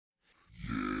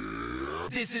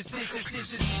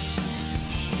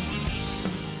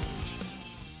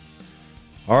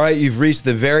All right, you've reached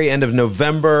the very end of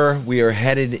November. We are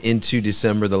headed into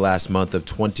December, the last month of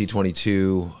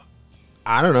 2022.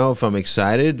 I don't know if I'm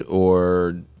excited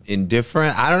or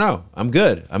indifferent. I don't know. I'm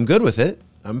good. I'm good with it.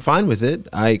 I'm fine with it.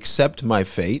 I accept my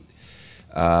fate.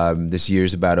 This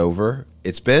year's about over.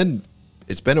 It's been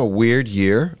a weird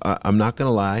year. I'm not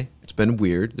gonna lie. It's been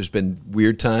weird. There's been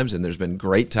weird times and there's been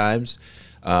great times.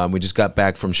 We just got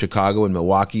back from Chicago and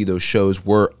Milwaukee. Those shows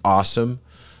were awesome.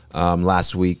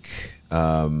 Last week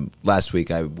I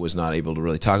was not able to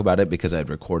really talk about it because I had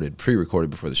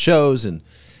pre-recorded before the shows, and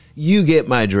you get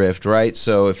my drift, right?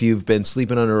 So if you've been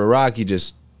sleeping under a rock, you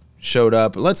just showed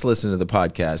up. Let's listen to the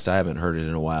podcast. I haven't heard it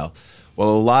in a while. Well,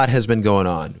 a lot has been going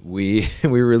on. We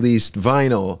released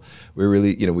vinyl.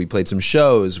 We played some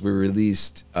shows. We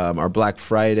released our Black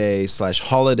Friday /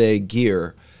 holiday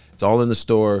gear. It's all in the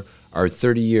store. Our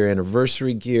 30-year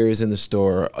anniversary gear is in the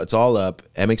store. It's all up,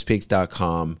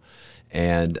 MXPX.com.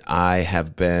 And I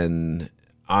have been,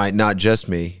 not just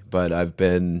me, but I've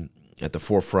been at the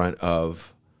forefront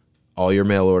of all your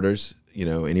mail orders. You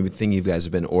know, anything you guys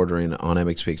have been ordering on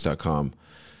MXPX.com,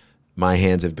 my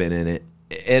hands have been in it.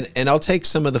 And I'll take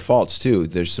some of the faults too.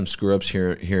 There's some screw ups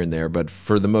here and there, but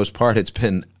for the most part, it's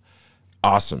been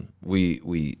awesome.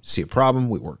 We see a problem,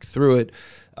 we work through it.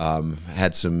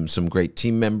 Had some great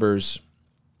team members,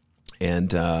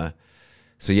 and so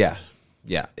yeah,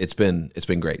 it's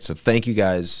been great. So thank you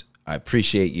guys. I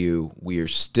appreciate you. We are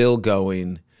still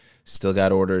going, still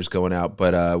got orders going out,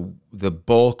 but the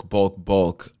bulk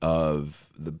of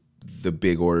the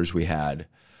big orders we had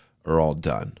are all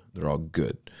done. They're all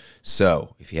good.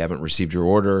 So if you haven't received your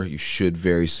order, you should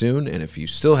very soon. And if you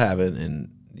still haven't, and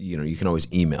you can always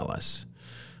email us.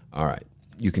 All right.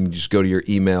 You can just go to your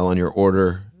email on your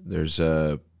order. There's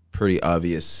a pretty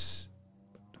obvious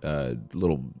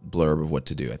little blurb of what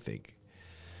to do, I think.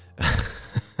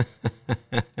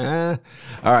 All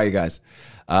right, you guys.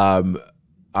 I'm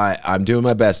doing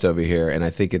my best over here, and I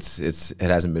think it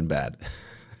hasn't been bad.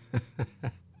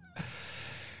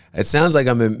 It sounds like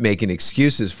I'm making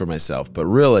excuses for myself, but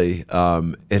really,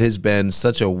 it has been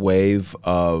such a wave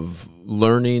of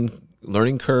learning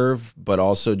curve, but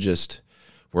also just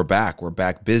we're back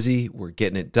busy, we're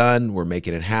getting it done, we're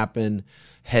making it happen,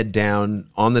 head down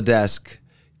on the desk,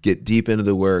 get deep into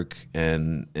the work,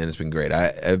 and it's been great.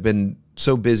 I've been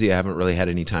so busy I haven't really had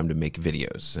any time to make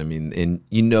videos. I mean, and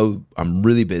I'm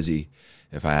really busy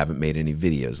if I haven't made any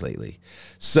videos lately.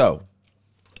 So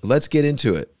let's get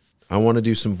into it. I want to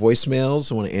do some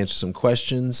voicemails. I want to answer some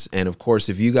questions. And of course,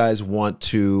 if you guys want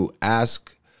to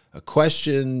ask a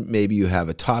question, maybe you have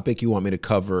a topic you want me to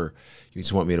cover, you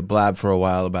just want me to blab for a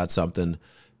while about something,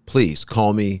 please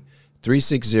call me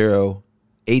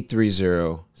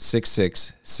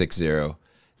 360-830-6660.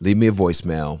 Leave me a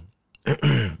voicemail.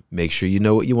 Make sure you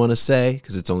know what you want to say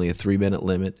because it's only a 3-minute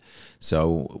limit.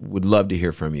 So would love to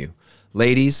hear from you.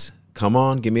 Ladies, come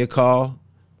on, give me a call.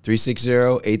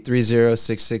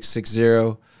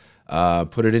 360-830-6660.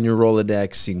 Put it in your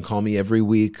Rolodex. You can call me every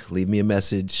week. Leave me a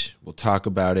message. We'll talk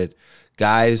about it.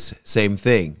 Guys, same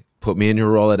thing. Put me in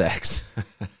your Rolodex.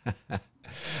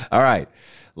 All right,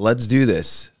 let's do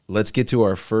this. Let's get to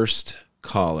our first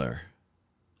caller.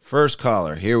 First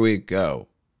caller, here we go.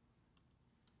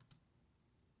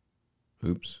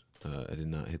 Oops, I did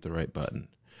not hit the right button.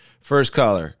 First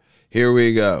caller, here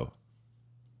we go.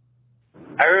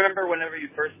 I remember whenever you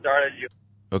first started.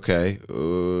 Okay.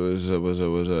 Was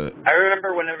it? I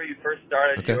remember whenever you first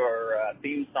started your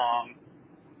theme song,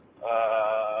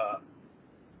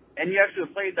 and you actually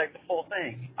played like the full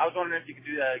thing. I was wondering if you could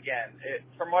do that again.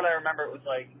 From what I remember, it was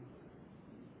like,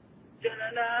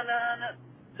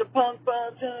 the punk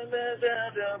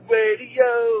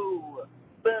radio.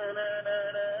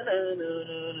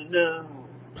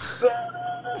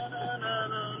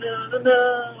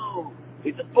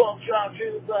 It's a punk rock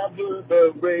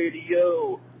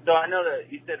radio. So I know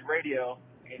that you said radio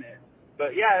in it,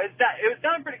 but yeah, it was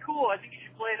sounding pretty cool. I think you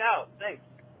should play it out. Thanks,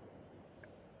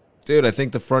 dude. I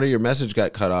think the front of your message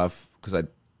got cut off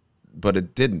but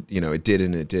it didn't. It did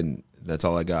and it didn't. That's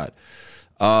all I got.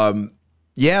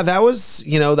 Yeah, that was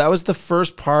the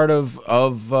first part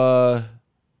of the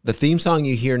theme song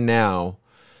you hear now.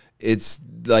 It's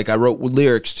like I wrote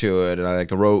lyrics to it, and I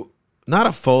wrote. Not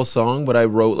a full song, but I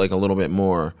wrote like a little bit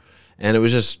more. And it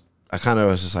was just, I kind of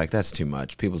was just like, that's too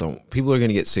much. People are going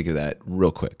to get sick of that real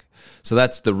quick. So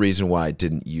that's the reason why I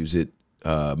didn't use it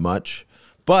much.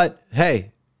 But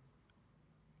hey,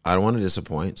 I don't want to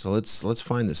disappoint. So let's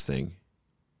find this thing.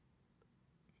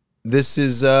 This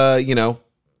is,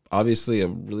 obviously a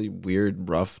really weird,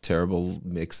 rough, terrible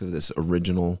mix of this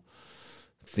original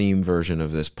theme version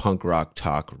of this punk rock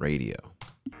talk radio.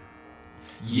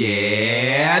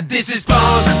 Yeah, this is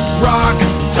punk rock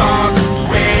talk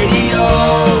radio.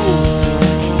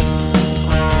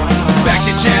 Back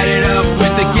to chat it up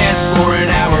with the guests for an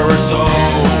hour or so.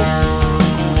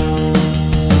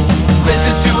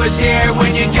 Listen to us here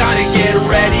when you gotta get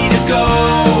ready to go.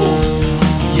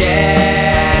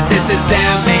 Yeah, this is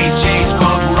MHH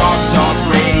Punk Rock Talk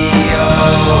Radio.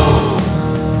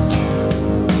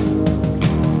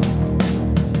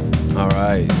 All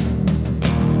right.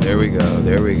 There we go.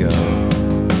 There we go.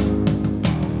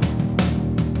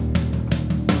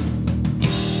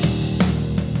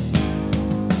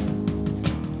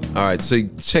 All right, so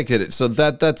check it. So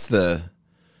that's the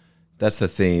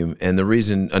theme, and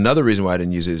another reason why I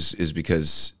didn't use it is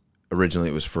because originally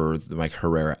it was for the Mike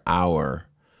Herrera Hour,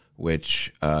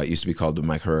 which used to be called the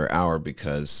Mike Herrera Hour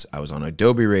because I was on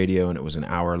Adobe Radio and it was an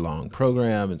hour-long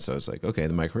program, and so I was like, okay,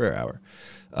 the Mike Herrera Hour.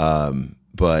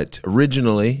 But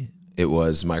originally it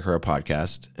was Mike Herrera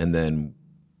Podcast, and then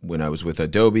when I was with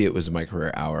Adobe, it was the Mike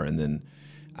Herrera Hour, and then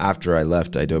after I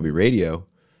left Adobe Radio,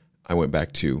 I went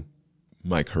back to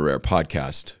Mike Herrera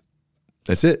Podcast.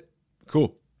 That's it.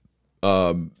 Cool.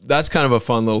 That's kind of a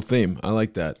fun little theme. I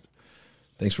like that.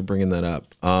 Thanks for bringing that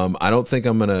up. I don't think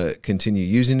I'm gonna continue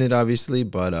using it, obviously,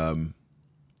 but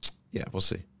yeah, we'll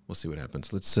see. We'll see what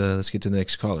happens. Let's get to the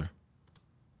next caller.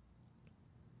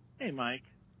 Hey, Mike.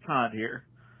 Todd here.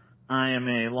 I am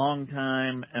a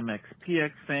longtime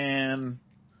MXPX fan,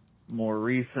 more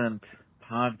recent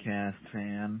podcast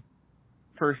fan,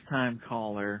 first-time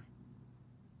caller.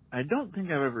 I don't think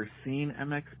I've ever seen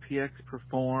MXPX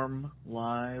perform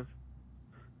live,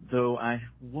 though I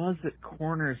was at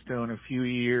Cornerstone a few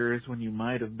years when you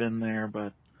might have been there,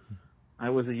 but I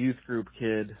was a youth group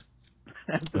kid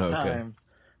at the time,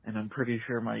 and I'm pretty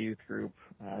sure my youth group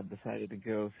decided to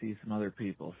go see some other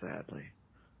people, sadly.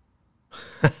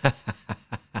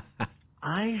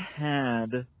 I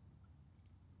had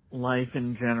Life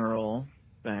in General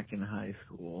back in high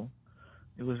school.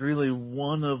 It was really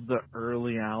one of the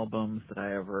early albums that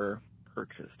I ever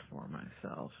purchased for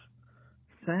myself.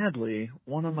 Sadly,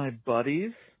 one of my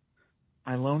buddies,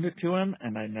 I loaned it to him,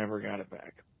 and I never got it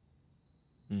back.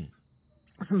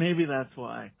 Maybe that's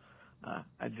why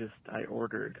I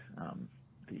ordered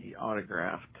the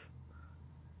autographed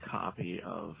copy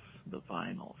of the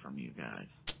vinyl from you guys.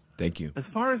 Thank you. As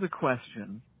far as a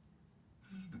question,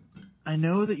 I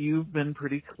know that you've been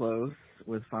pretty close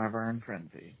with Five Iron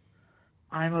Frenzy.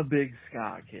 I'm a big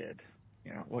ska kid.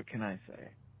 You know, what can I say?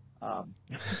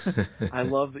 I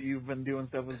love that you've been doing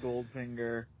stuff with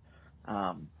Goldfinger.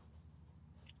 And,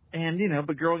 you know,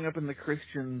 but growing up in the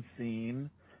Christian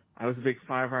scene, I was a big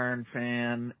Five Iron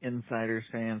fan, Insiders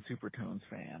fan, Supertones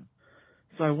fan.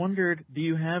 So I wondered, do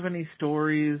you have any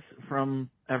stories from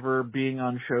ever being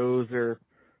on shows or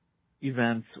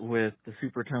events with the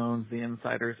Supertones, the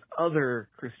Insiders, other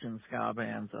Christian ska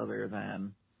bands other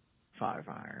than Five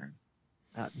Iron?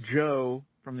 Joe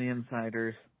from the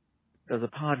Insiders does a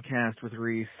podcast with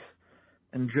Reese,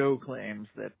 and Joe claims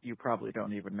that you probably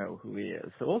don't even know who he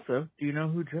is. So also, do you know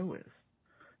who Joe is?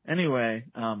 Anyway,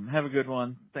 have a good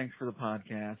one. Thanks for the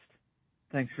podcast.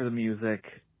 Thanks for the music.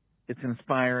 It's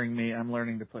inspiring me. I'm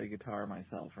learning to play guitar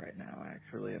myself right now,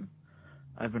 actually, and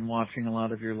I've been watching a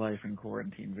lot of your Life in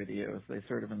Quarantine videos. They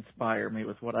sort of inspire me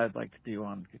with what I'd like to do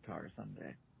on guitar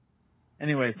someday.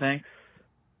 Anyway, thanks.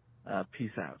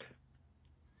 Peace out.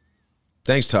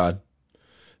 Thanks, Todd.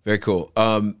 Very cool.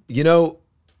 You know,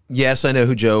 yes, I know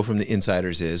who Joe from the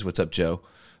Insiders is. What's up, Joe?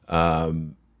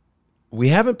 We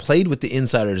haven't played with the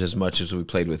Insiders as much as we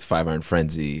played with Five Iron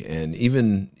Frenzy, and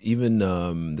even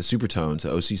the Supertones,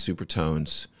 the OC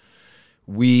Supertones.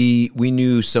 We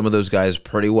knew some of those guys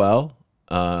pretty well.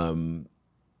 You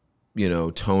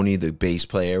know, Tony, the bass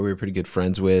player, we were pretty good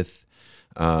friends with.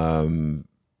 You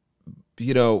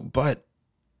know, but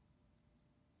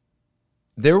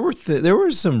there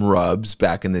were some rubs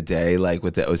back in the day, like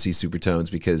with the OC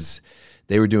Supertones, because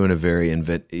they were doing a very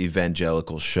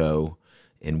evangelical show,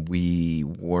 and we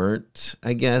weren't.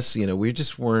 I guess, you know, we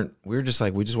just weren't. We were just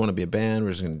like, we just want to be a band.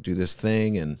 We're just going to do this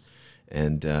thing,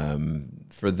 and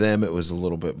for them, it was a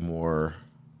little bit more.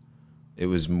 It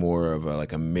was more of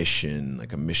like a mission,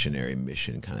 like a missionary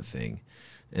mission kind of thing,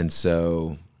 and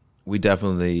so we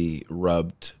definitely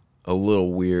rubbed a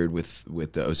little weird with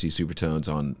the OC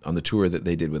Supertones on the tour that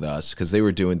they did with us, because they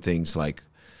were doing things like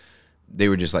they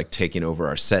were just like taking over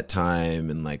our set time,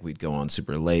 and like we'd go on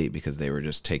super late because they were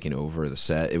just taking over the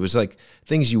set. It was like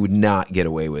things you would not get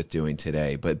away with doing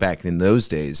today. But back in those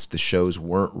days, the shows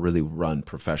weren't really run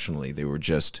professionally. They were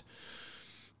just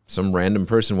some random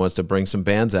person wants to bring some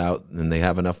bands out and they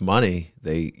have enough money,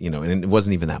 they, and it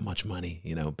wasn't even that much money,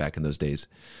 back in those days,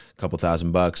 a couple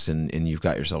 $1,000 and you've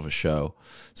got yourself a show.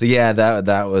 So yeah,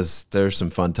 there's some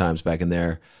fun times back in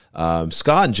there.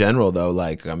 Ska in general though,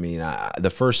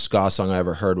 the first ska song I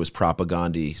ever heard was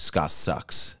Propagandhi, Ska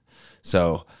Sucks.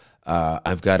 So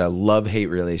I've got a love-hate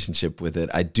relationship with it.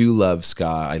 I do love ska.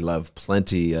 I love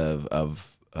plenty of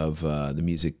the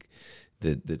music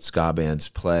that ska bands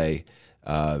play.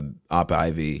 Op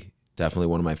Ivy, definitely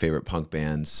one of my favorite punk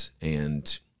bands.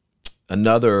 And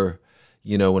another,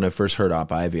 when I first heard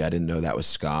Op Ivy, I didn't know that was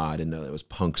ska. I didn't know that was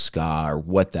punk ska or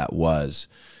what that was.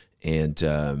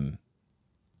 And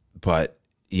but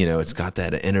it's got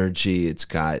that energy. It's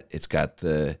got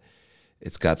the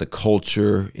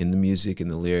culture in the music and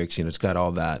the lyrics. It's got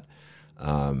all that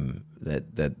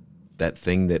that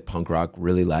thing that punk rock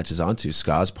really latches onto.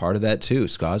 Ska's part of that too.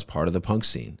 Ska's part of the punk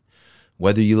scene,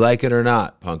 whether you like it or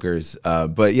not, punkers.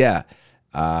 But yeah,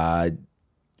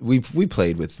 we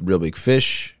played with Real Big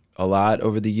Fish a lot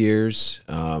over the years.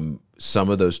 Some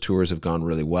of those tours have gone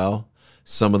really well.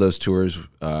 Some of those tours,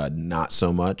 not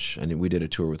so much. I mean, we did a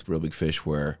tour with Real Big Fish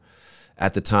where,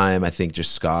 at the time, I think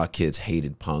just ska kids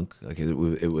hated punk. Like it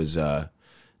was,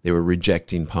 they were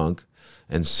rejecting punk,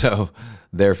 and so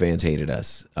their fans hated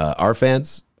us. Our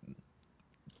fans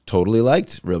totally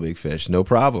liked Real Big Fish, no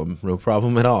problem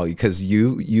at all, because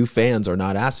you fans are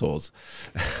not assholes.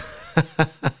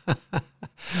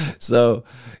 So,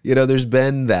 there's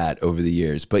been that over the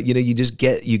years, but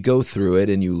you go through it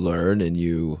and you learn and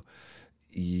you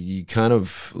kind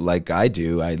of, like I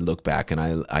do, I look back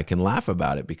and I can laugh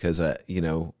about it because,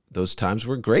 those times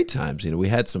were great times. We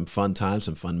had some fun times,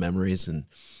 some fun memories. And,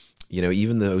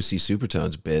 even the OC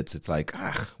Supertones bits, it's like,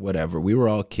 whatever. We were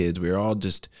all kids. We were all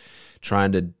just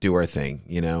trying to do our thing,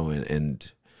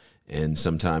 and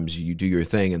sometimes you do your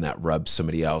thing and that rubs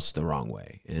somebody else the wrong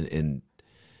way. And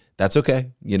that's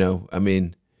okay. I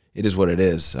mean, it is what it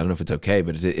is. I don't know if it's okay,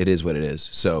 but it is what it is.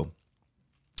 So,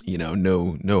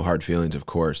 no hard feelings, of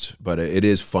course, but it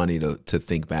is funny to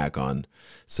think back on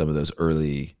some of those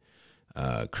early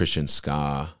Christian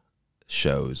ska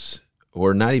shows,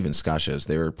 or not even ska shows.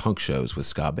 They were punk shows with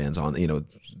ska bands on.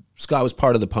 Ska was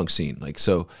part of the punk scene.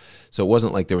 So it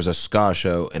wasn't like there was a ska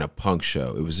show and a punk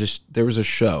show. It was just, there was a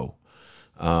show.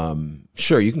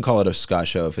 Sure, you can call it a ska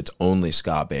show if it's only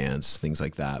ska bands, things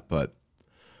like that. But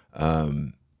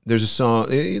there's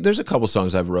a couple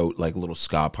songs I've wrote like little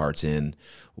ska parts in.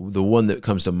 The one that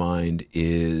comes to mind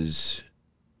is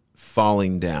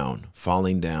Falling Down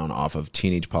off of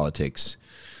Teenage Politics.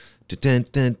 It's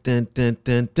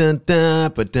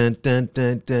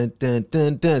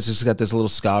just got this little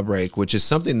ska break, which is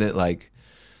something that like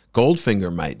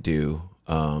Goldfinger might do.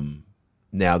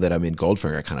 Now that I'm in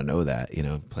Goldfinger, I kind of know that,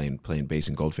 playing bass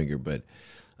in Goldfinger. But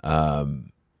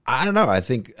I don't know. I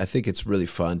think it's really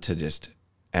fun to just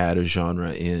add a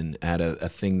genre in, add a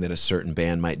thing that a certain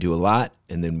band might do a lot,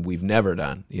 and then we've never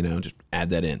done. Just add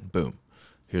that in. Boom.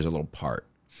 Here's a little part.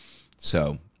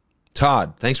 So,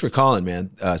 Todd, thanks for calling,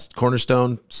 man.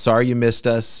 Cornerstone, sorry you missed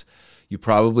us. You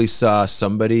probably saw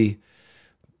somebody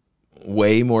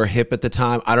way more hip at the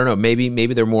time. I don't know. Maybe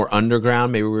they're more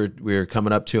underground. Maybe we were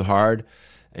coming up too hard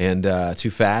and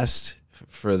too fast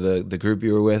for the group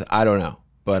you were with. I don't know.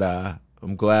 But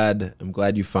I'm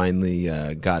glad you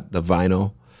finally got the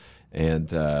vinyl,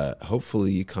 and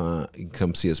hopefully you can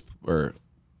come see us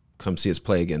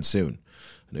play again soon.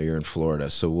 I know you're in Florida,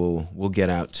 so we'll get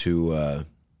out to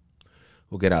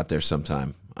we'll get out there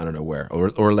sometime. I don't know where.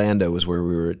 Orlando is where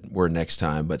we're next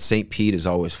time, but St. Pete is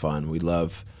always fun. We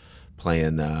love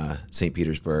playing St.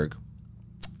 Petersburg.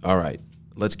 All right,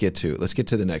 let's get to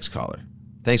the next caller.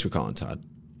 Thanks for calling, Todd.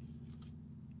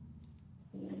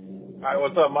 Hi,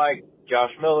 what's up, Mike?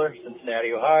 Josh Miller,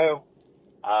 Cincinnati, Ohio.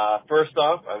 First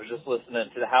off, I was just listening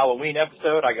to the Halloween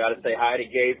episode. I got to say hi to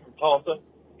Gabe from Tulsa.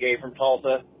 Gabe from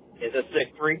Tulsa is a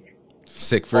sick freak.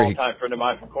 Sick freak. Long-time friend of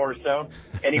mine from Cornerstone.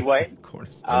 Anyway,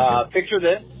 Cornerstone. Picture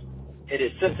this. It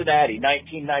is Cincinnati,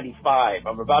 1995.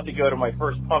 I'm about to go to my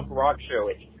first punk rock show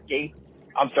at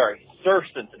Surf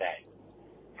Cincinnati.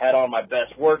 Had on my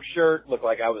best work shirt, looked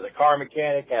like I was a car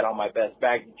mechanic, had on my best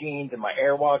baggy jeans and my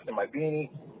Airwalks and my beanie,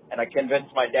 and I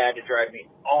convinced my dad to drive me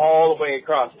all the way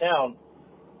across town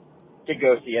to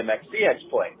go see MXPX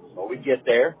play. Well, we get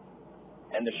there,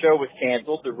 and the show was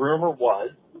canceled. The rumor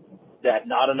was that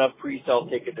not enough pre-sale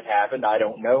tickets had happened. I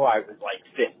don't know. I was like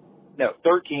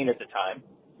 13 at the time.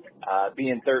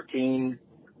 Being 13,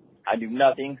 I knew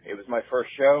nothing. It was my first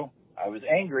show. I was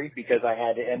angry because I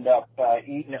had to end up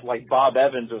eating it like Bob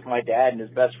Evans with my dad and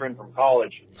his best friend from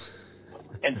college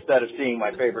instead of seeing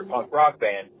my favorite punk rock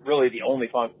band, really the only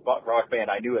punk rock band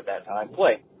I knew at that time,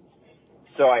 play.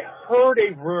 So I heard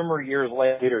a rumor years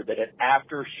later that an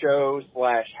after show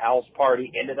 / house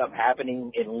party ended up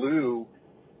happening in lieu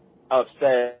of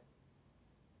said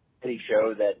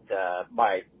show that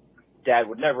my dad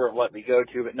would never have let me go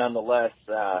to, but nonetheless,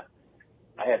 I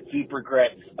have deep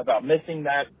regrets about missing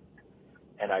that,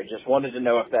 and I just wanted to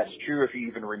know if that's true, if you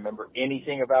even remember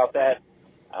anything about that.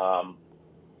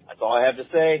 That's all I have to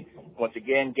say. Once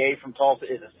again, Gabe from Tulsa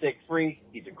is a sick freak.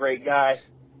 He's a great guy.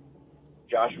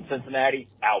 Josh from Cincinnati,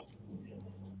 out.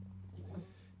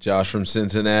 Josh from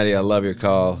Cincinnati, I love your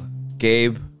call.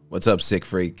 Gabe, what's up, sick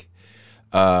freak?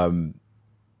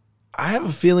 I have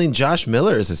a feeling Josh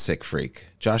Miller is a sick freak.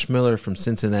 Josh Miller from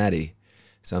Cincinnati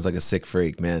sounds like a sick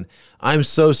freak, man. I'm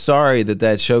so sorry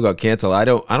that show got canceled. I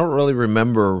don't really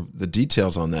remember the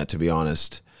details on that, to be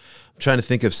honest. I'm trying to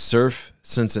think of Surf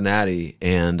Cincinnati,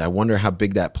 and I wonder how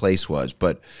big that place was.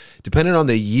 But depending on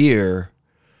the year,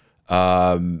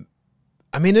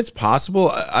 I mean, it's possible.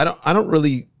 I don't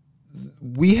really.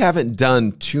 We haven't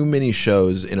done too many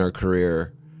shows in our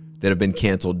career that have been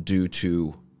canceled due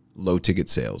to low ticket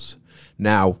sales.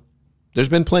 Now, there's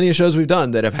been plenty of shows we've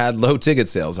done that have had low ticket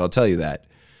sales. I'll tell you that,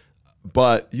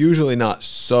 but usually not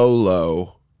so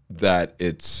low that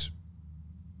it's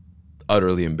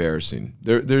utterly embarrassing.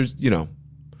 There's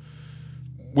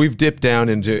we've dipped down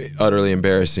into utterly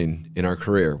embarrassing in our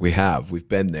career. We've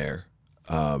been there.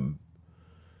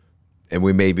 And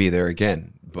we may be there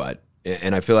again,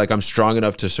 and I feel like I'm strong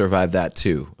enough to survive that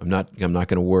too. I'm not going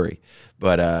to worry,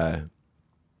 but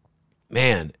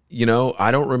man,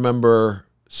 I don't remember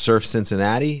Surf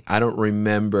Cincinnati. I don't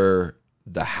remember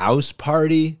the house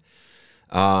party.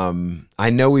 I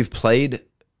know we've played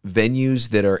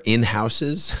venues that are in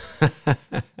houses.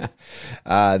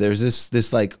 There's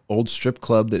this like old strip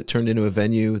club that turned into a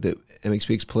venue that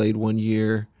MXPX played one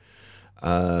year.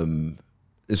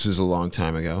 This was a long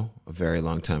time ago, a very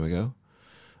long time ago.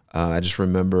 I just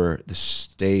remember the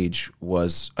stage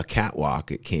was a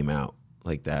catwalk. It came out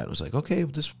like that. It was like, okay,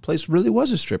 this place really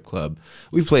was a strip club.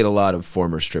 We've played a lot of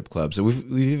former strip clubs.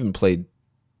 We've even played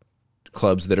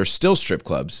clubs that are still strip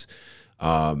clubs.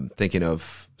 Thinking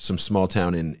of some small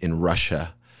town in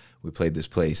Russia. We played this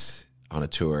place on a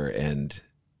tour, and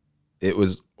it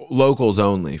was locals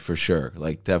only for sure.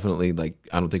 Like definitely, like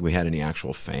I don't think we had any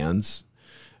actual fans.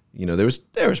 There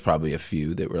was probably a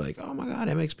few that were like, oh my God,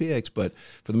 MXPX. But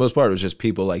for the most part, it was just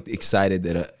people like excited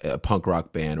that a punk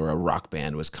rock band or a rock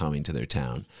band was coming to their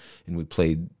town. And we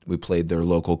played their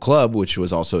local club, which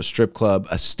was also a strip club,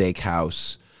 a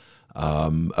steakhouse,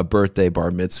 a birthday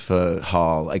bar mitzvah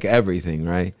hall, like everything,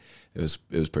 right? It was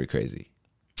pretty crazy.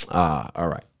 All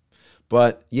right.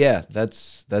 But yeah,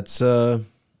 that's I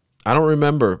don't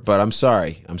remember, but I'm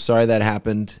sorry. I'm sorry that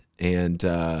happened. And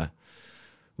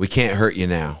we can't hurt you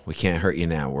now. We can't hurt you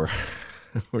now.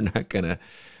 We're not gonna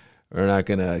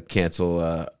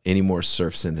cancel any more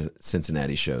Surf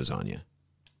Cincinnati shows on you.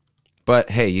 But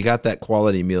hey, you got that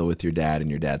quality meal with your dad and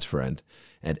your dad's friend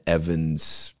at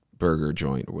Evans Burger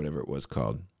Joint or whatever it was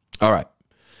called. All right,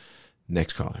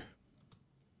 next caller.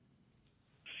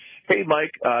 Hey,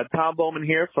 Mike. Tom Bowman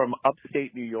here from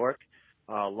upstate New York.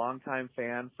 Longtime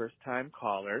fan, first-time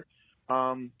caller.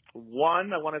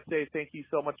 One, I want to say thank you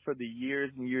so much for the years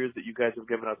and years that you guys have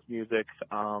given us music.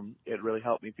 It really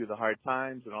helped me through the hard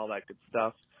times and all that good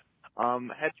stuff. I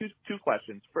had two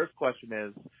questions. First question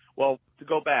is, well, to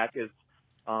go back is,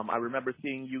 I remember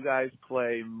seeing you guys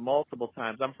play multiple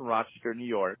times. I'm from Rochester, New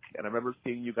York, and I remember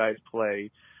seeing you guys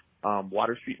play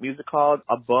Water Street Music Hall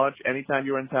a bunch anytime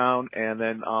you were in town. And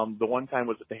then the one time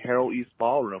was at the Herrera East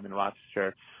Ballroom in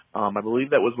Rochester. I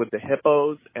believe that was with the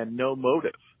Hippos and No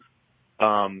Motive.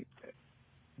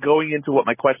 Going into what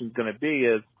my question is going to be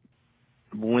is,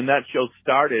 when that show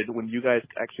started, when you guys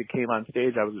actually came on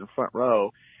stage, I was in front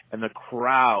row, and the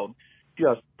crowd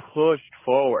just pushed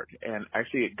forward, and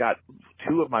actually it got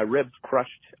two of my ribs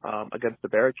crushed against the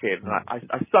barricade. And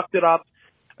I sucked it up.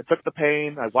 I took the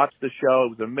pain. I watched the show. It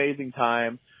was an amazing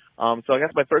time. So I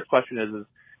guess my first question is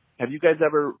have you guys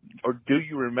ever, or do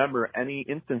you remember any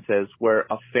instances where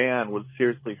a fan was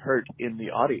seriously hurt in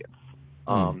the audience?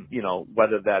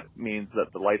 Whether that means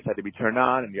that the lights had to be turned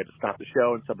on and you had to stop the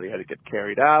show and somebody had to get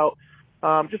carried out.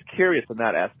 Just curious on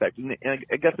that aspect. And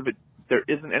I guess if there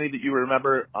isn't any that you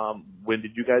remember, when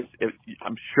did you guys,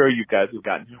 I'm sure you guys have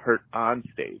gotten hurt on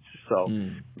stage. So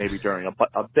maybe during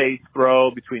a bass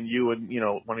throw between you and,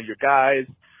 one of your guys.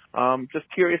 Just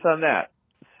curious on that.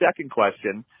 Second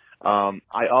question.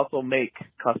 I also make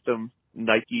custom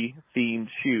Nike themed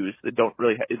shoes that don't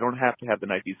have to have the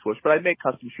Nike swoosh, but I make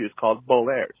custom shoes called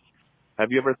Bolaires.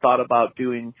 Have you ever thought about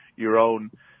doing your own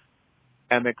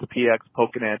MXPX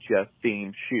poking at you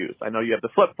themed shoes? I know you have the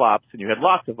flip flops and you had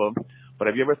lots of them, but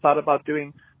have you ever thought about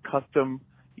doing custom,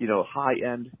 high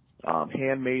end,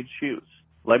 handmade shoes?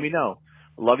 Let me know.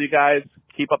 Love you guys.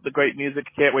 Keep up the great music.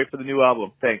 Can't wait for the new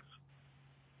album. Thanks.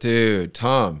 Dude,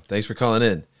 Tom, thanks for calling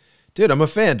in. Dude, I'm a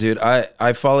fan, dude.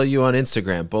 I follow you on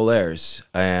Instagram, Bull Airs,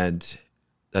 and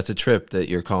that's a trip that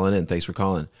you're calling in. Thanks for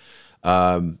calling.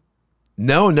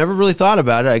 No, never really thought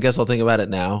about it. I guess I'll think about it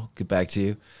now. Get back to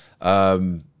you.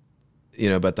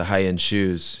 About the high-end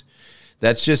shoes.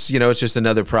 That's just, it's just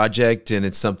another project, and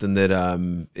it's something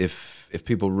that if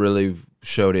people really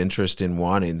showed interest in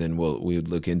wanting, then we would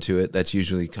look into it. That's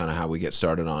usually kind of how we get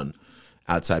started on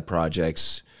outside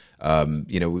projects.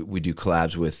 We do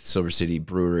collabs with Silver City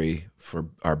Brewery for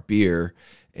our beer,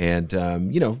 and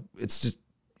it's just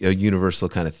a universal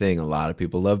kind of thing. A lot of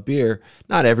people love beer.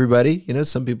 Not everybody,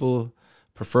 some people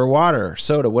prefer water,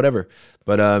 soda, whatever.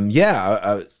 But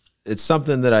it's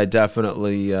something that I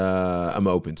definitely am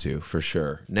open to for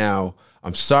sure. Now,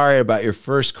 I'm sorry about your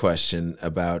first question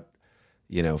about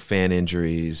fan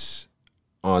injuries,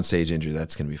 on-stage injury.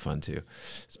 That's going to be fun too.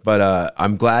 But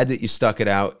I'm glad that you stuck it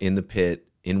out in the pit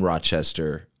in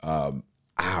Rochester.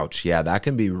 Ouch. Yeah, that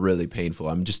can be really painful.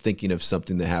 I'm just thinking of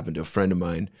something that happened to a friend of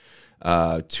mine.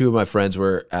 Two of my friends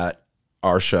were at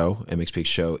our show, MXPX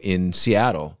show, in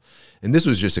Seattle. And this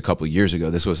was just a couple years ago.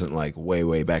 This wasn't like way,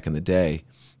 way back in the day.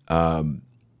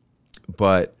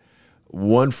 But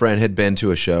one friend had been to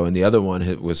a show, and the other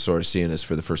one was sort of seeing us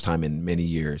for the first time in many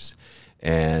years,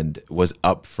 and was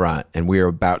up front. And we were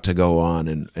about to go on,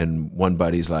 and one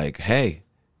buddy's like, "Hey,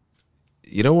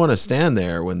 you don't want to stand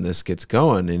there when this gets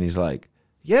going." And he's like,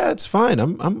 "Yeah, it's fine.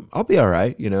 I'll be all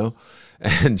right,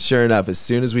 And sure enough, as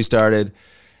soon as we started,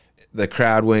 the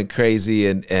crowd went crazy,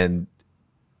 and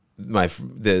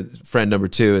the friend number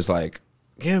two is like,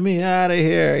 "Get me out of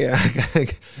here!"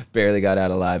 Barely got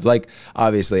out alive. Like,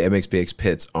 obviously, MXPX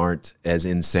pits aren't as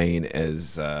insane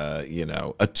as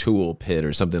a Tool pit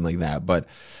or something like that, but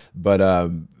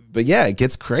yeah, it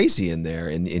gets crazy in there,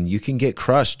 and you can get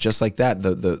crushed just like that.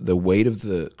 The weight of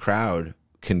the crowd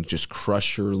can just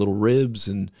crush your little ribs,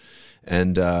 and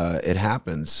it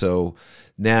happens. So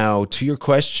now to your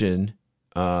question,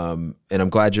 and I'm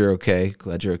glad you're okay.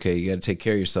 Glad you're okay. You got to take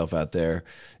care of yourself out there.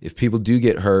 If people do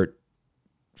get hurt,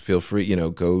 feel free,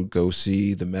 go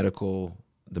see the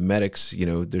medics.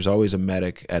 There's always a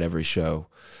medic at every show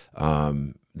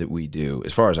that we do,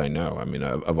 as far as I know. I mean,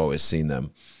 I've always seen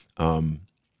them.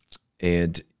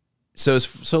 And so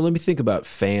let me think about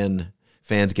fans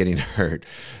getting hurt.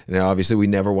 Obviously, we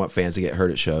never want fans to get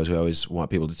hurt at shows. We always want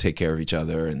people to take care of each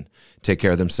other and take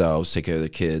care of themselves, take care of their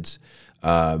kids.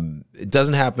 It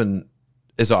doesn't happen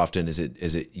as often as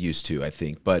it used to, I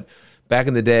think. But back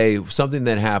in the day, something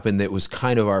that happened that was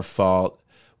kind of our fault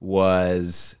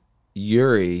was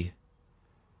Yuri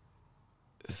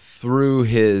threw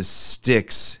his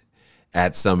sticks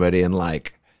at somebody and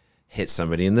hit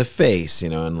somebody in the face,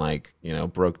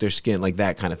 and broke their skin, like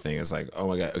that kind of thing. It's like, oh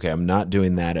my God, okay, I'm not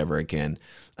doing that ever again.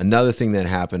 Another thing that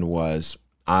happened was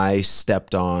I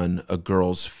stepped on a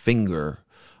girl's finger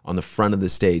on the front of the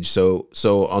stage. So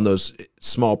on those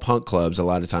small punk clubs, a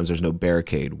lot of times there's no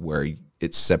barricade where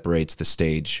it separates the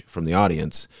stage from the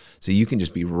audience. So you can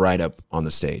just be right up on the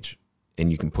stage,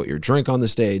 and you can put your drink on the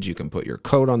stage. You can put your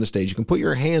coat on the stage. You can put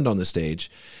your hand on the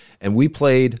stage. And we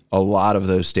played a lot of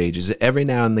those stages. Every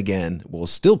now and again, we'll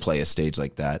still play a stage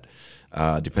like that,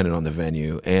 depending on the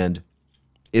venue. And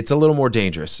it's a little more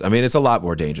dangerous. I mean, it's a lot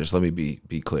more dangerous. Let me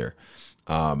be clear.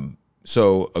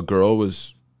 So a girl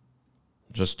was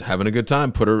just having a good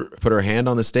time, put her hand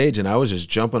on the stage, and I was just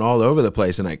jumping all over the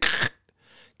place, and I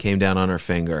came down on her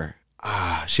finger.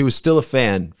 She was still a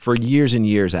fan for years and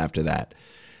years after that.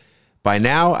 By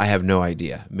now, I have no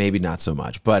idea. Maybe not so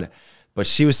much, but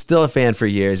she was still a fan for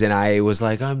years, and I was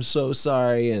like, I'm so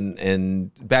sorry.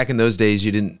 And back in those days,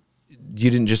 you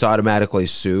didn't just automatically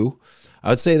sue. I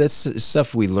would say that's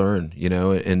stuff we learn,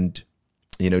 and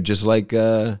just like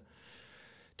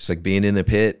being in a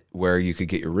pit where you could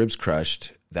get your ribs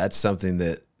crushed. That's something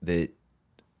that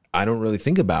I don't really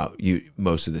think about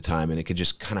most of the time, and it could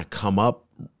just kind of come up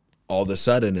all of a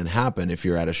sudden and happen if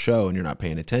you're at a show and you're not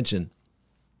paying attention.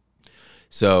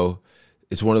 So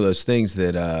it's one of those things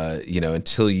that,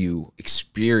 until you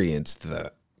experience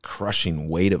the crushing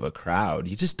weight of a crowd,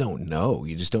 you just don't know.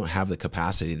 You just don't have the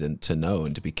capacity to know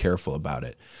and to be careful about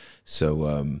it.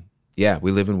 So, yeah,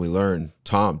 we live and we learn.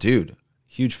 Tom, dude,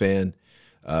 huge fan.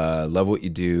 Love what you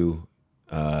do.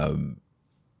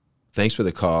 Thanks for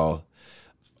the call.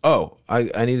 Oh,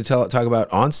 I need to talk about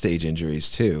onstage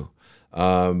injuries too.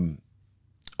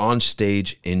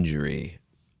 on-stage injury.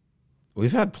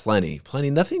 We've had plenty.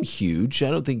 Nothing huge.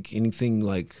 I don't think anything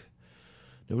like,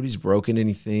 nobody's broken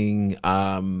anything.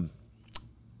 I've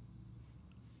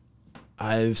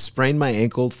sprained my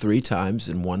ankle 3 times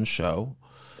in one show.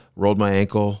 Rolled my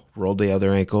ankle, rolled the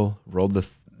other ankle, rolled the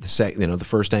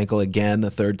first ankle again the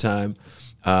third time.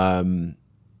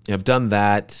 I've done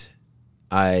that.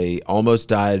 I almost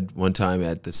died one time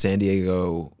at the San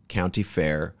Diego County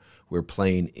Fair. We were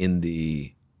playing in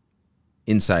the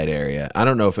inside area. I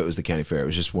don't know if it was the county fair. It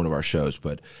was just one of our shows,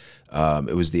 but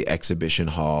it was the exhibition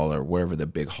hall or wherever the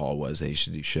big hall was. They used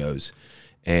to do shows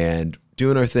and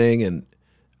doing our thing. And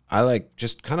I like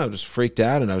just kind of just freaked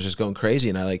out and I was just going crazy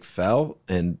and I like fell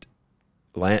and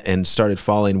started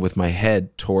falling with my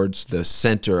head towards the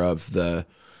center of the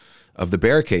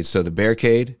barricade. So the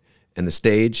barricade and the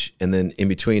stage, and then in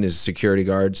between is security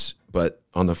guards, but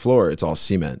on the floor it's all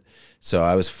cement. So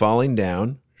I was falling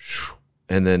down,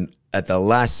 and then at the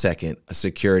last second, a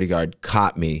security guard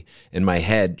caught me and my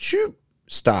head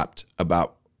stopped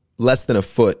about less than a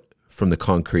foot from the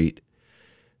concrete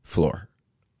floor.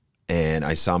 And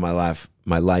I saw my life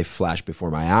flash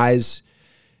before my eyes.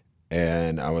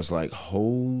 And I was like,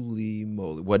 holy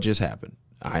moly, what just happened?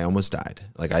 I almost died.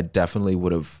 Like, I definitely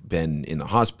would have been in the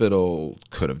hospital,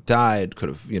 could have died, could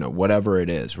have, whatever it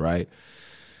is, right?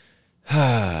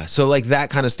 So like that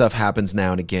kind of stuff happens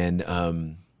now and again.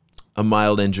 A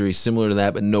mild injury similar to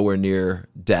that, but nowhere near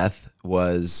death,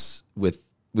 was with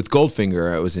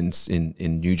Goldfinger. I was in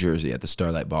New Jersey at the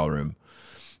Starlight Ballroom.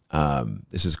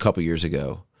 This was a couple years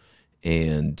ago.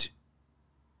 And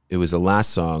it was the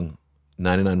last song,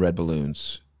 99 Red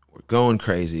Balloons. We're going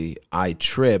crazy. I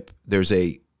trip. There's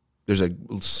a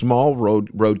small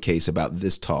road case about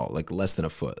this tall, like less than a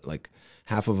foot, like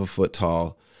half of a foot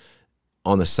tall,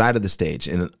 on the side of the stage.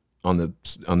 And on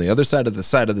the other side of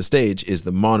the stage is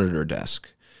the monitor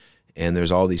desk. And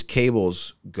there's all these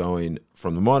cables going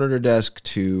from the monitor desk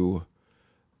to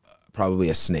probably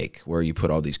a snake where you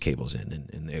put all these cables in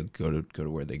and they go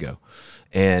to where they go.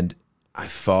 And I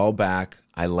fall back.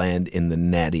 I land in the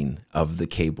netting of the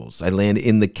cables. I land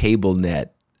in the cable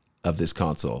net of this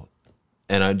console.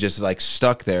 And I'm just like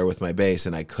stuck there with my bass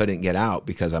and I couldn't get out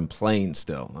because I'm playing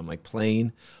still. I'm like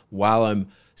playing while I'm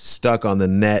stuck on the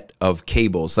net of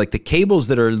cables, like the cables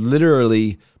that are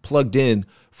literally plugged in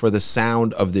for the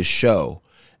sound of this show.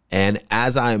 And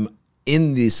as I'm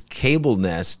in this cable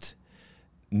nest,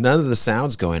 none of the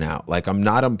sound's going out. Like I'm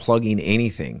not unplugging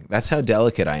anything. That's how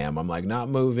delicate I am. I'm like not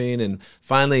moving. And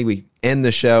finally we end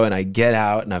the show and I get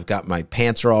out and I've got my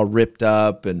pants are all ripped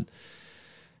up. And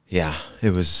yeah,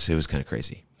 it was kind of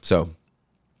crazy. So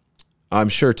I'm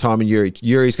sure Tom and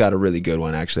Yuri's got a really good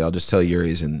one. Actually, I'll just tell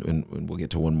Yuri's and we'll get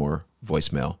to one more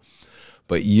voicemail.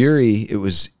 But Yuri, it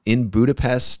was in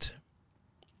Budapest,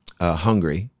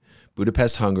 Hungary.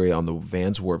 Budapest, Hungary on the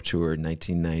Vans Warped Tour in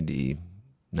 1990.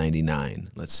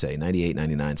 99, let's say 98,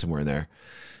 99, somewhere in there.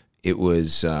 It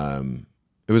was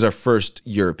our first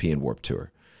European Warped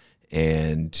Tour,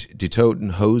 and De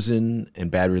Totenhosen and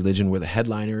Bad Religion were the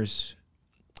headliners.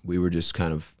 We were just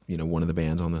kind of one of the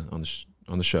bands on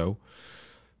the show,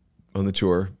 on the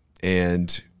tour,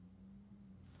 and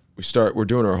we're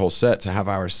doing our whole set. It's a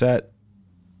half-hour set.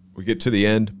 We get to the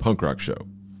end, punk rock show,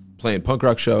 playing punk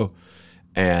rock show,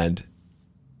 and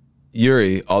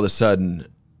Yuri all of a sudden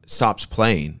stops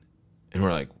playing and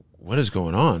we're like, what is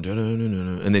going on?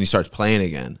 And then he starts playing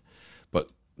again, but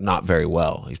not very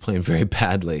well. He's playing very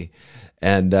badly.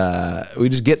 And we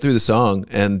just get through the song.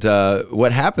 And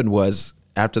what happened was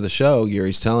after the show,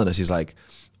 Yuri's telling us, he's like,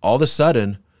 all of a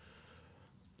sudden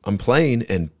I'm playing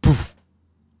and poof,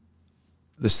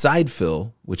 the side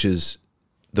fill, which is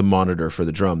the monitor for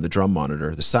the drum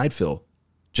monitor, the side fill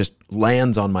just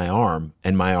lands on my arm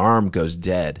and my arm goes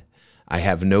dead. I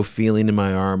have no feeling in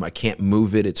my arm. I can't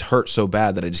move it. It's hurt so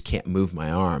bad that I just can't move my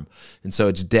arm. And so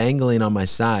it's dangling on my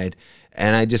side.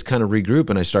 And I just kind of regroup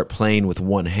and I start playing with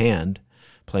one hand,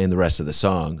 playing the rest of the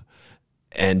song.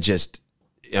 And just,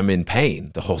 I'm in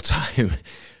pain the whole time.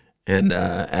 And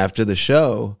after the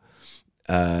show,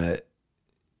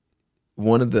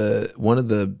 one of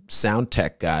the sound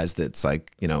tech guys that's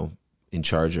like, in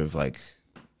charge of like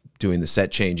doing the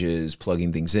set changes,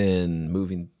 plugging things in,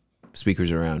 moving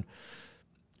speakers around,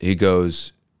 he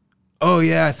goes, oh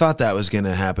yeah, I thought that was going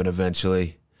to happen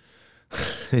eventually.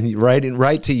 And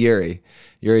right to Yuri.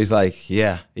 Yuri's like,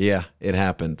 yeah, it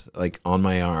happened, like on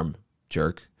my arm,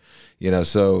 jerk.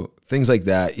 So things like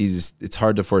that, it's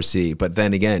hard to foresee. But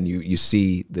then again, you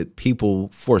see that people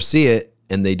foresee it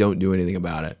and they don't do anything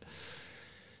about it.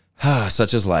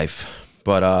 Such is life.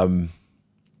 But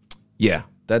yeah,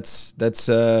 that's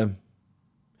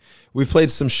we've played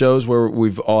some shows where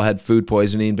we've all had food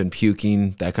poisoning, been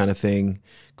puking, that kind of thing.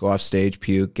 Go off stage,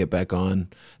 puke, get back on.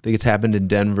 I think it's happened in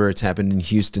Denver. It's happened in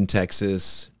Houston,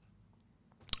 Texas.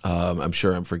 I'm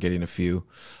sure I'm forgetting a few.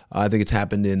 I think it's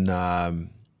happened in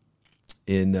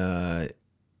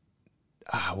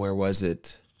where was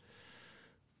it?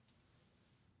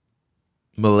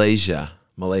 Malaysia,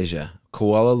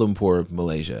 Kuala Lumpur,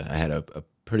 Malaysia. I had a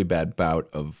pretty bad bout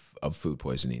of food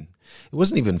poisoning. It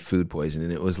wasn't even food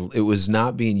poisoning. It was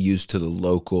not being used to the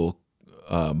local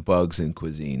bugs and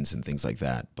cuisines and things like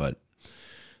that. But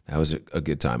that was a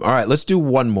good time. All right, let's do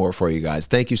one more for you guys.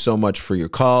 Thank you so much for your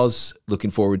calls.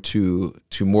 Looking forward to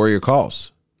more of your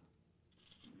calls.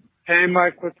 Hey,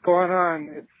 Mike, what's going on?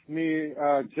 It's me,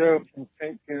 Joe from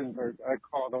St. Petersburg. I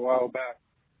called a while back.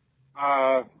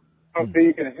 Hopefully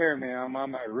you can hear me. I'm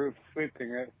on my roof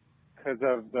sweeping it because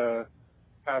of the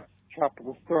past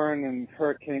tropical storm and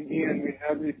Hurricane Ian we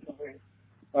had recently.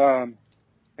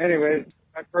 Anyways,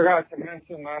 I forgot to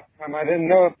mention last time, I didn't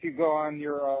know if you go on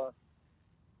your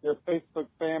Facebook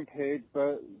fan page,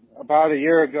 but about a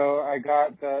year ago, I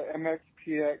got the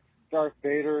MXPX Darth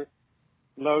Vader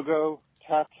logo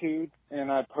tattooed,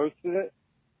 and I posted it.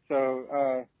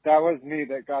 So that was me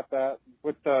that got that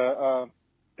with the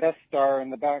Death Star in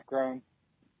the background.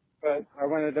 But I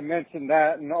wanted to mention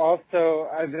that, and also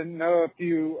I didn't know if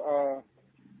you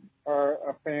are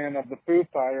a fan of the Foo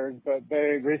Fighters, but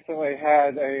they recently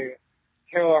had a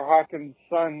Taylor Hawkins'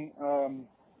 son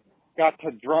got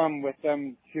to drum with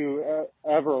them to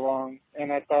Everlong,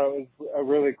 and I thought it was a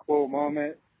really cool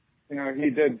moment. You know, he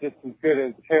did just as good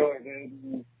as Taylor did.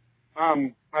 And,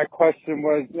 my question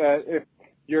was that if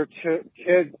your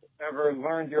kids ever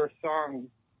learned your songs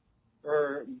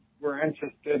or were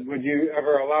interested, would you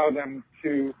ever allow them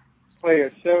to play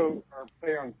a show or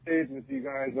play on stage with you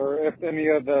guys? Or if any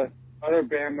of the other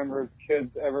band members' kids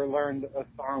ever learned a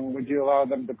song, would you allow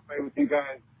them to play with you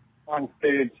guys on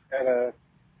stage at a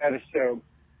show?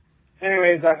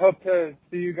 Anyways, I hope to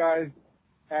see you guys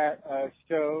at a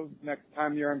show next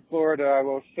time you're in Florida. I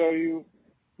will show you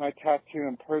my tattoo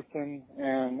in person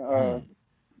and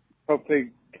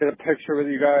hopefully get a picture with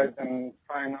you guys and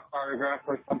sign an autograph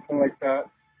or something like that.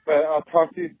 But I'll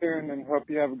talk to you soon and hope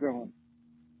you have a good one.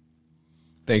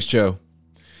 Thanks, Joe.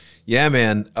 Yeah,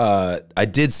 man. I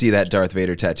did see that Darth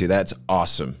Vader tattoo. That's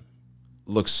awesome.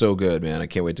 Looks so good, man. I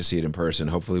can't wait to see it in person.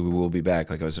 Hopefully we will be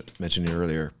back, like I was mentioning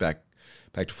earlier, back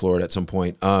to Florida at some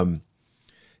point.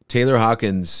 Taylor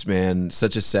Hawkins, man,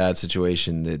 such a sad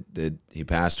situation that he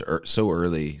passed so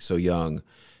early, so young,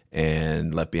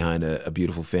 and left behind a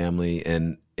beautiful family.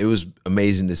 And it was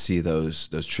amazing to see those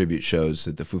tribute shows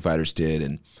that the Foo Fighters did.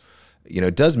 And, you know,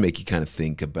 it does make you kind of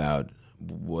think about,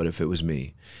 what if it was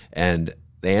me? And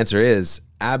the answer is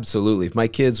absolutely. If my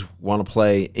kids want to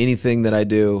play anything that I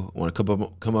do, want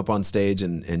to come up on stage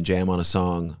and jam on a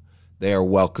song, they are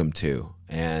welcome to.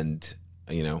 And,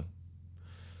 you know,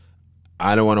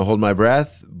 I don't want to hold my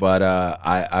breath, but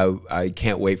I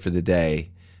can't wait for the day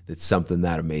that something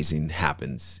that amazing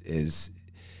happens. Is,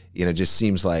 you know, just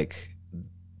seems like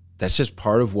that's just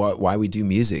part of why we do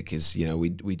music. Is, you know, we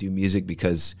do music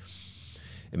because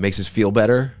it makes us feel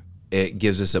better. It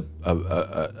gives us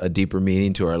a deeper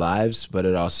meaning to our lives, but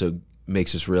it also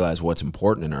makes us realize what's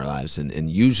important in our lives. And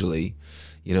usually,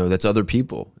 you know, that's other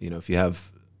people. You know, if you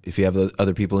have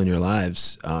other people in your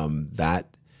lives,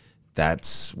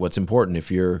 that's what's important.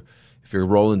 If you're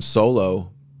rolling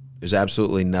solo, there's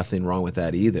absolutely nothing wrong with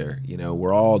that either. You know,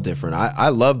 we're all different. I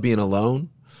love being alone,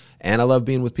 and I love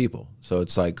being with people. So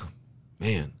it's like,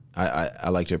 man, I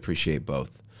like to appreciate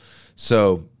both.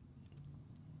 So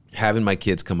having my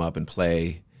kids come up and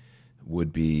play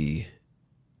would be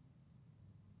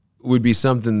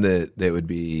something that would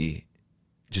be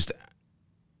just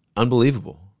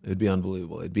unbelievable. It would be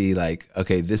unbelievable. It'd be like,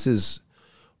 okay, this is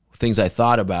things I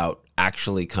thought about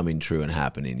actually coming true and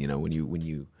happening. You know, when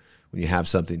you have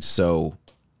something so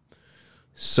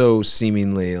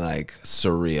seemingly like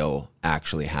surreal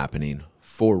actually happening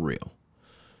for real.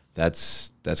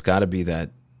 That's got to be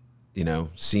that, you know,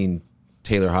 seeing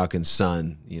Taylor Hawkins'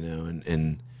 son, you know,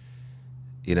 and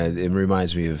you know, it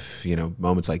reminds me of, you know,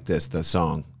 moments like this, the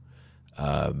song,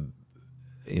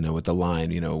 you know, with the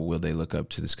line, you know, will they look up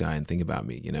to the sky and think about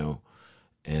me, you know,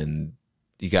 and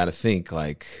you got to think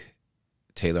like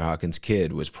Taylor Hawkins'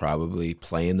 kid was probably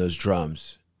playing those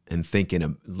drums and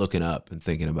looking up and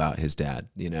thinking about his dad,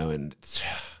 you know, and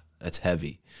that's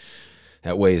heavy.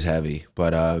 That weighs heavy,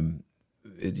 but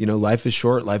you know, life is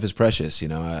short, life is precious. You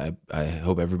know, I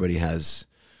hope everybody has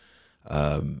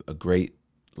a great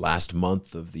last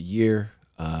month of the year.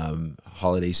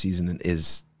 Holiday season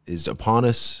is upon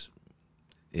us.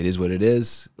 it is what it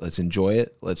is. Let's enjoy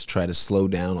it. Let's try to slow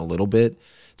down a little bit.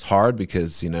 It's hard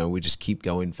because, you know, we just keep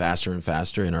going faster and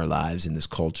faster in our lives in this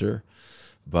culture.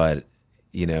 But,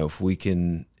 you know, if we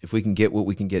can get what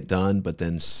we can get done, but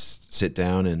then sit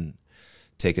down and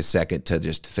take a second to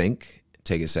just think,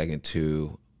 take a second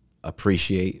to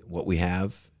appreciate what we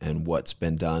have and what's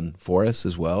been done for us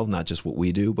as well. Not just what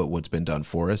we do, but what's been done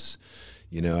for us.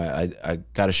 You know, I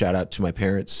got a shout out to my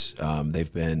parents.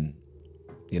 They've been,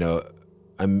 you know,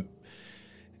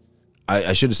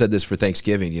 I should have said this for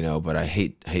Thanksgiving, you know, but I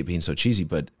hate being so cheesy,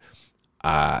 but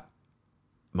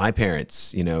my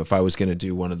parents, you know, if I was going to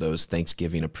do one of those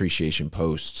Thanksgiving appreciation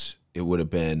posts, it would have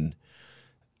been,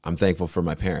 I'm thankful for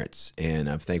my parents, and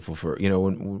I'm thankful for, you know,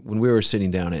 when we were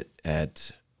sitting down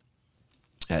at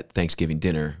Thanksgiving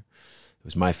dinner, it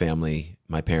was my family,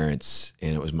 my parents,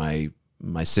 and it was my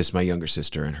younger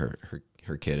sister and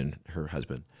her kid and her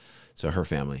husband, so her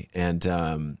family.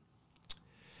 And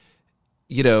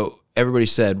you know, everybody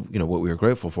said, you know, what we were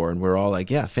grateful for, and we're all like,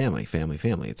 yeah, family.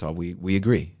 It's all we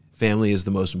agree. Family is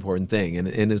the most important thing, and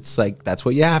it's like that's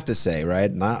what you have to say, right?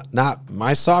 Not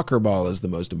my soccer ball is the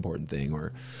most important thing,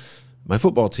 or my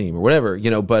football team, or whatever,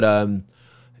 you know. But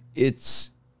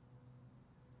it's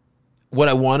what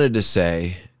I wanted to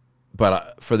say,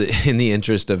 but in the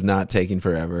interest of not taking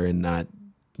forever and not,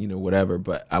 you know, whatever.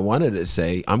 But I wanted to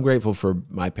say I'm grateful for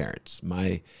my parents,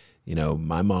 my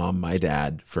mom, my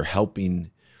dad, for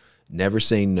helping, never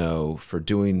saying no, for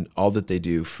doing all that they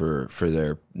do for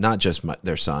their, not just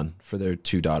their son, for their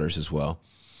two daughters as well.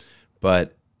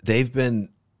 But they've been,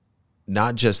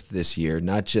 not just this year,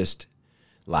 not just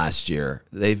last year,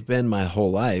 they've been my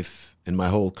whole life and my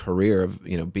whole career of,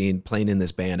 you know, playing in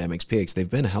this band MXPX. They've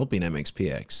been helping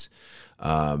MXPX.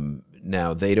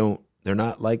 Now they're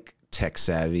not like tech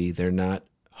savvy. They're not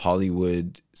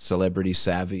Hollywood celebrity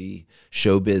savvy,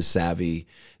 showbiz savvy.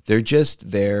 They're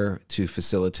just there to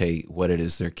facilitate what it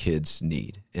is their kids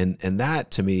need. And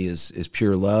that to me is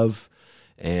pure love.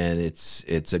 And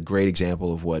it's a great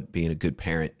example of what being a good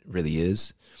parent really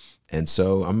is. And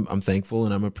so I'm thankful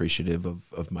and I'm appreciative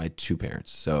of my two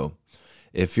parents. So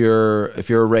if you're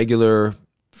a regular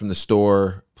from the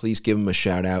store, please give them a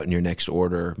shout out in your next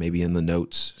order, maybe in the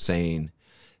notes, saying,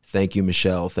 thank you,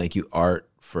 Michelle. Thank you, Art,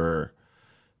 for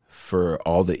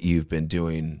all that you've been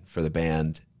doing for the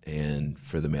band and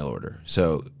for the mail order.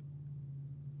 So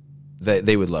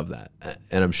they would love that.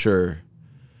 And I'm sure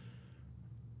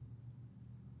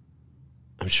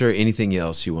anything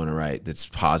else you want to write that's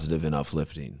positive and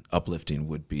uplifting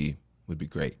would be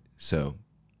great. So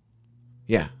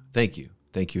yeah, thank you.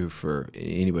 Thank you for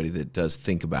anybody that does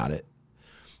think about it.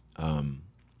 And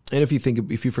if you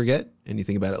forget and you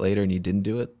think about it later and you didn't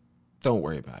do it, don't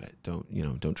worry about it.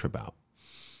 Don't trip out.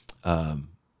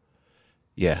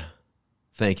 Yeah.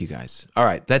 Thank you guys. All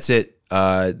right. That's it.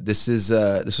 This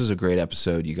was a great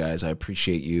episode, you guys. I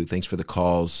appreciate you. Thanks for the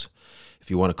calls.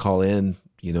 If you want to call in,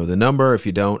 you know the number. If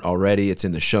you don't already, it's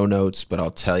in the show notes, but I'll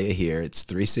tell you here, it's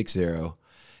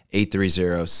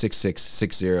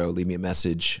 360-830-6660. Leave me a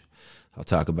message. I'll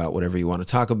talk about whatever you want to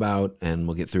talk about, and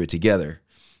we'll get through it together.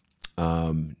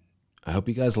 I hope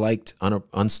you guys liked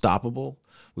Unstoppable.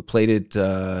 We played it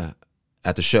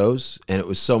at the shows, and it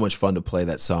was so much fun to play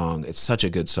that song. It's such a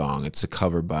good song. It's a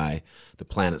cover by the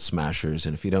Planet Smashers,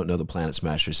 and if you don't know the Planet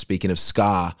Smashers, speaking of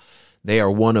ska, they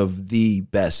are one of the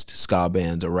best ska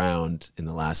bands around in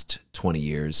the last 20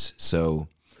 years. So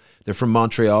they're from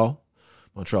Montreal,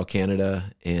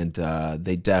 Canada, and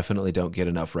they definitely don't get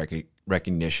enough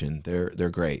recognition.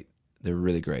 They're great. They're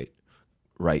really great.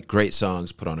 Write great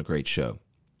songs, put on a great show.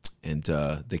 And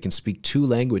they can speak 2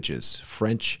 languages,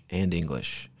 French and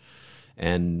English.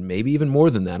 And maybe even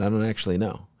more than that. I don't actually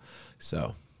know.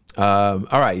 So, all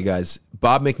right, you guys.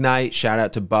 Bob McKnight, shout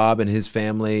out to Bob and his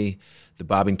family. The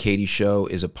Bob and Katie Show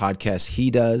is a podcast he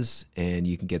does, and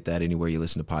you can get that anywhere you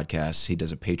listen to podcasts. He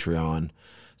does a Patreon.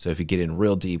 So if you get in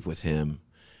real deep with him,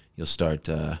 you'll start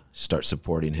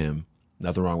supporting him.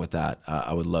 Nothing wrong with that.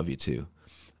 I would love you to.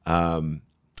 All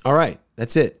right,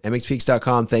 that's it.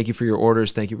 MXPX.com. Thank you for your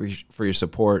orders. Thank you for your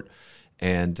support.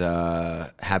 And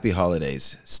happy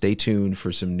holidays. Stay tuned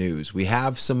for some news. We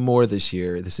have some more this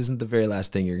year. This isn't the very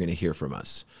last thing you're going to hear from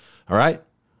us. All right?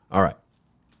 All right.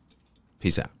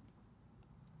 Peace out.